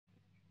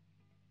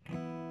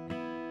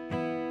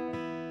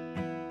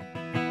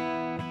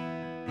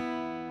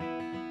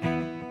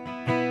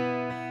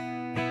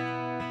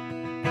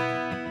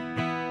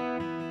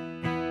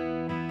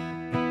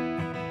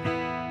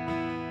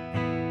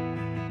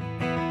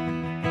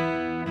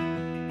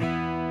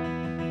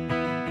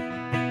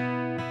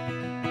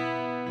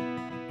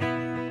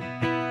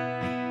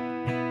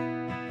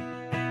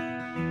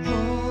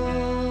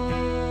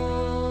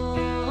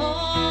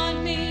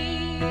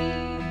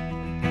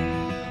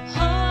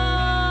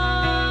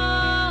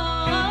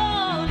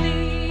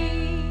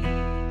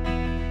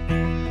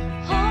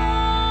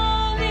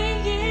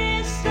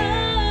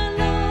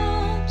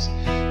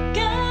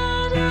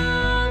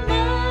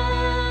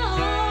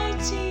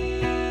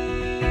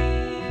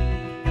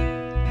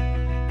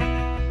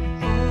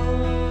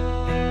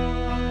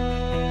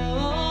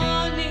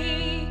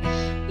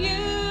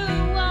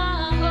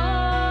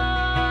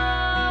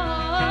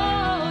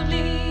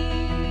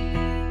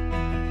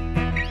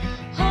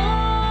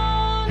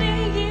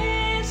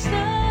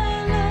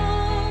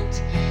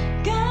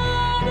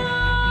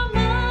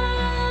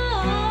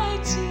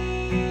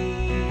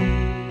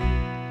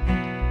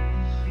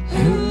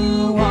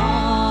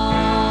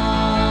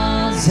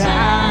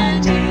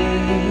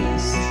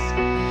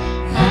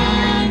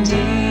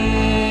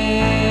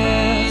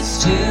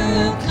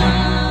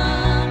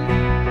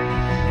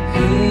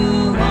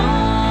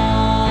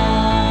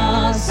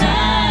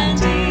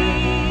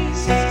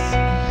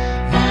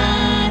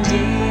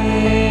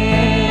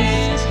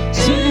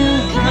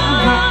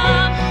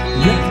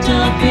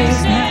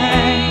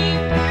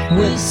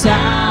with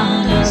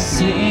sound of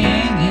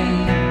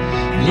singing.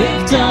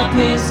 Lift up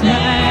his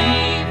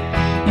name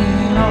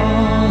in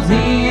all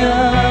the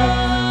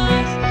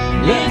earth.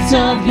 Lift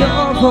up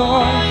your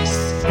voice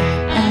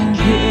and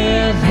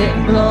give him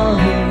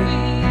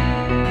glory,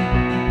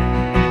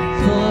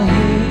 for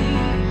he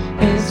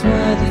is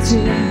worthy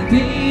to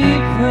be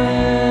praised.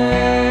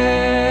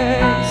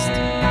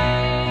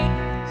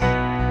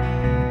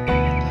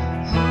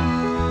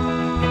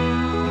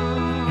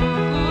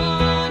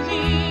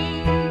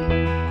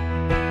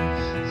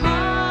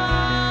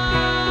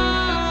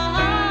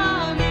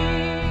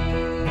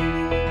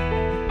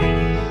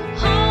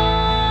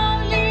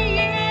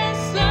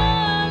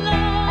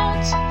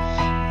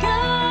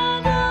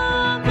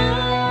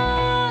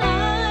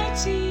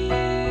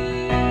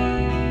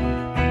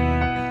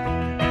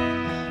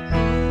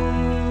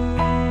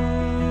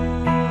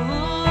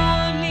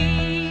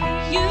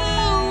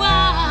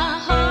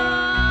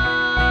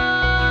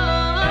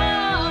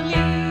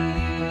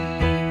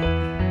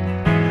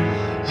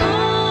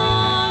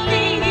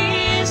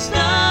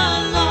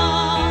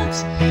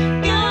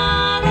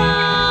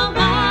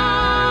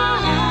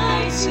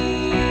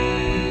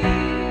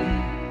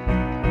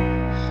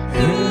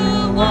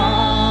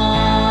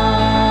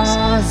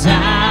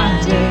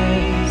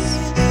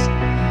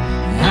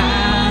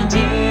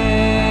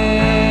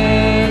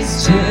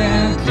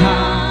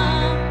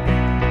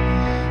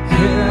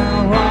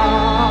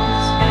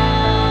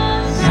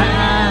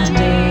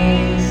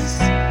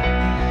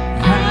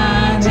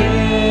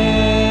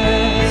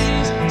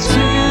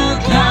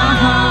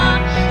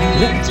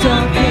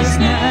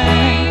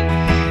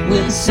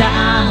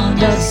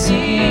 Sound of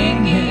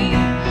singing,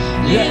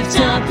 lift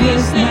up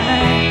his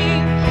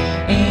name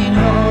in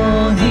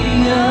all the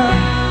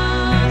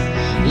earth.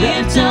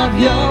 Lift up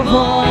your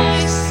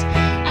voice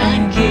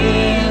and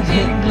give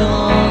him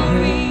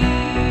glory,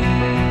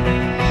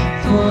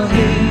 for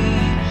he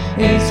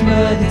is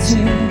worthy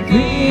to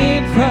be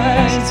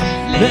praised.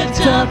 Lift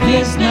up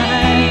his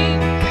name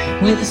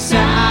with the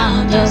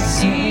sound of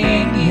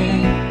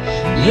singing.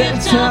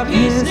 Lift up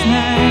his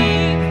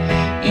name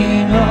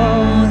in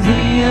all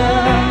the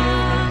earth.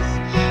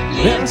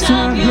 Lift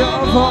up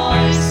your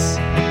voice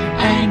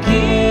and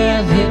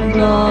give him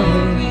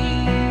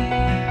glory,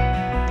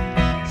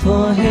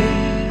 for he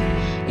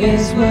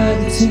is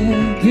worthy to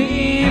be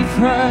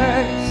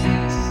praised.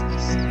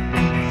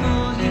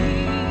 For he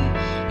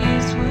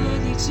is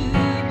worthy to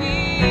be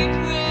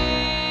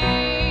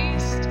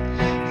praised.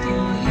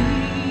 For he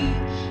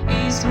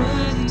is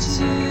worthy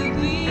to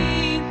be